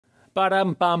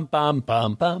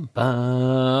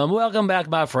Ba-dum-bum-bum-bum-bum-bum. Welcome back,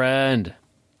 my friend.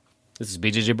 This is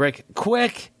Bjjbrick.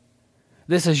 Quick.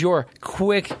 This is your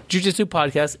quick jiu-jitsu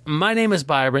podcast. My name is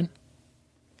Bjjbrick.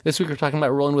 This week we're talking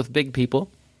about rolling with big people.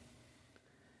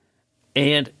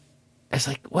 And it's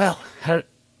like, well,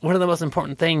 what are the most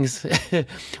important things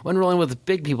when rolling with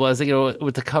big people? As I go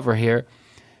with the cover here.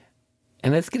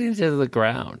 And let's get into the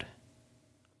ground.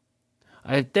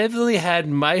 I've definitely had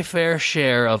my fair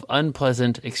share of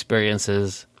unpleasant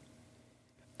experiences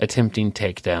attempting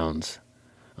takedowns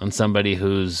on somebody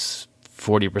who's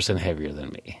 40% heavier than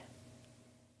me.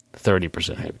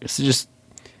 30% heavier. So just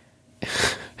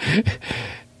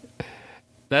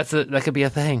that could be a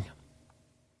thing.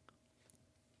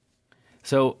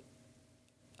 So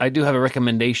I do have a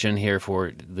recommendation here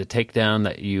for the takedown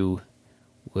that you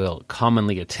will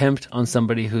commonly attempt on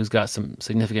somebody who's got some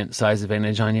significant size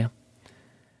advantage on you.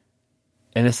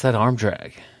 And it's that arm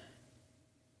drag.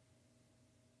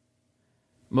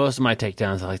 Most of my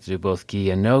takedowns, I like to do both gi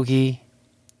and no gi.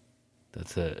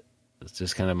 That's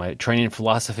just kind of my training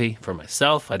philosophy for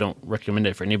myself. I don't recommend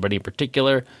it for anybody in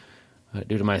particular.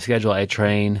 Due to my schedule, I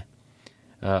train.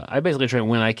 I basically train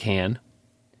when I can.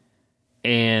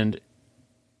 And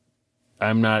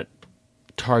I'm not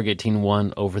targeting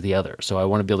one over the other. So I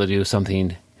want to be able to do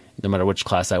something no matter which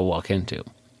class I walk into.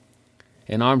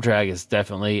 An arm drag is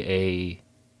definitely a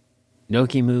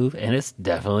no-gi move, and it's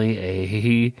definitely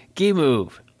a gi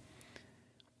move.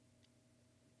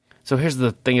 So here's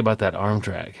the thing about that arm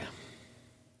drag.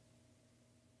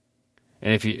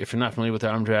 And if you're not familiar with the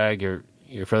arm drag, you're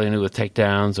fairly new with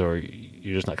takedowns, or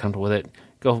you're just not comfortable with it,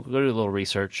 go do a little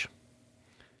research.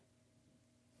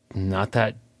 I'm not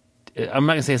going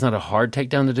to say it's not a hard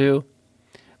takedown to do,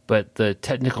 but the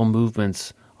technical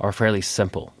movements are fairly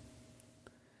simple.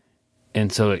 And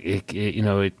so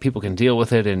people can deal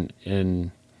with it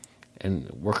and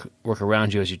work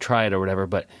around you as you try it or whatever.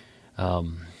 But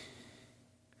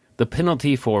the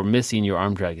penalty for missing your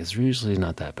arm drag is usually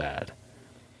not that bad.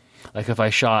 Like if I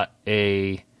shot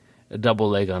a double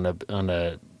leg on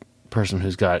a person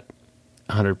who's got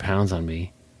 100 pounds on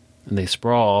me and they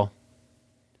sprawl,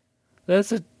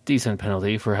 that's a decent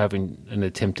penalty for having an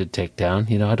attempted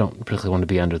takedown. I don't particularly want to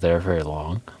be under there very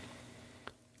long.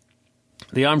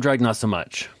 The arm drag, not so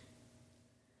much.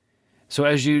 So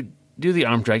as you do the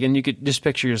arm drag, and you could just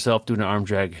picture yourself doing an arm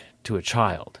drag to a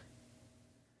child.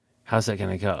 How's that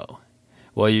going to go?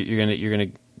 Well, you're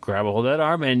gonna grab a hold of that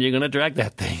arm and you're gonna drag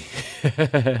that thing,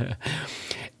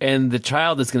 and the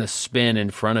child is gonna spin in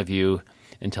front of you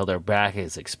until their back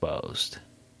is exposed.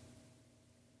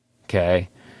 Okay,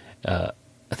 I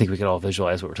think we could all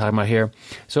visualize what we're talking about here.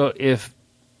 So if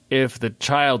the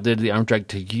child did the arm drag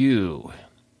to you,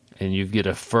 and you get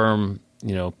a firm,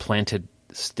 planted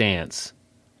stance,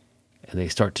 and they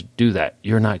start to do that,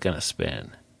 you're not going to spin.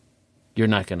 You're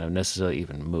not going to necessarily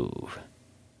even move.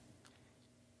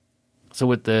 So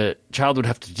what the child would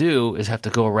have to do is have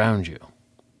to go around you.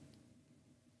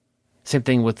 Same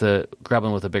thing with the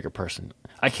grappling with a bigger person.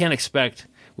 I can't expect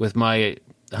with my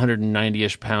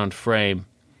 190-ish pound frame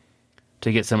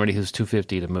to get somebody who's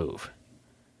 250 to move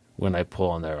when I pull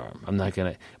on their arm. I'm not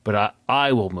going to, but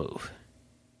I will move.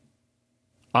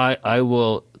 I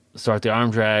will start the arm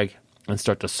drag and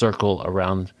start to circle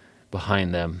around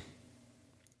behind them,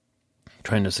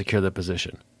 trying to secure the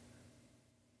position.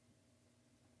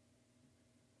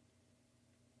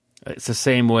 It's the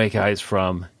same way, guys,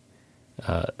 from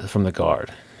the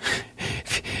guard.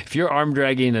 If you're arm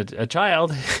dragging a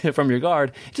child from your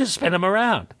guard, just spin them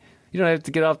around. You don't have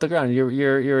to get off the ground.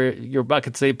 Your butt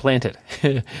could stay planted.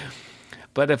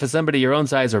 But if it's somebody your own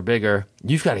size or bigger,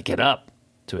 you've got to get up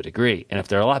to a degree. And if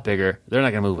they're a lot bigger, they're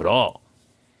not going to move at all.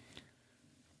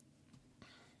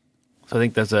 So I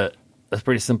think that's a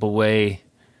pretty simple way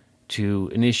to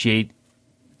initiate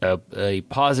a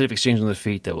positive exchange on the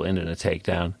feet that will end in a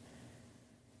takedown.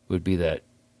 Would be that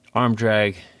arm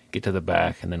drag, get to the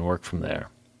back, and then work from there.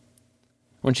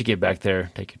 Once you get back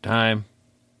there, take your time.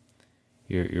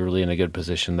 You're really in a good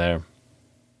position there.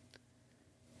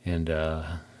 And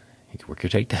you can work your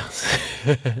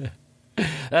takedowns.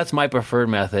 That's my preferred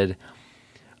method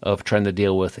of trying to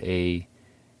deal with a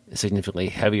significantly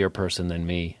heavier person than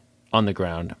me on the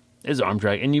ground, is arm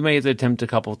drag. And you may attempt a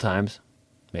couple of times.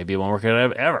 Maybe it won't work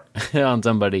out ever on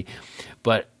somebody.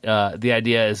 But the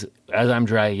idea is, as I'm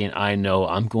dragging, I know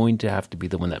I'm going to have to be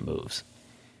the one that moves.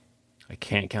 I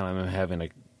can't count on them having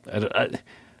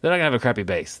they're not going to have a crappy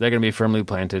base. They're going to be firmly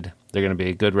planted. They're going to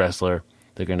be a good wrestler.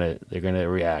 They're going to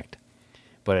react.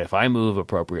 But if I move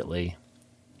appropriately,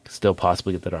 still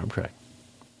possibly get that arm drag.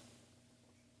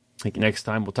 I think next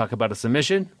time we'll talk about a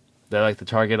submission that I like to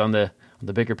target on the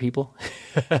the bigger people.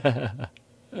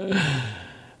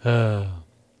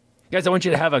 Guys, I want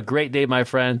you to have a great day, my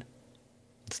friend.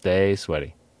 Stay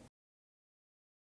sweaty.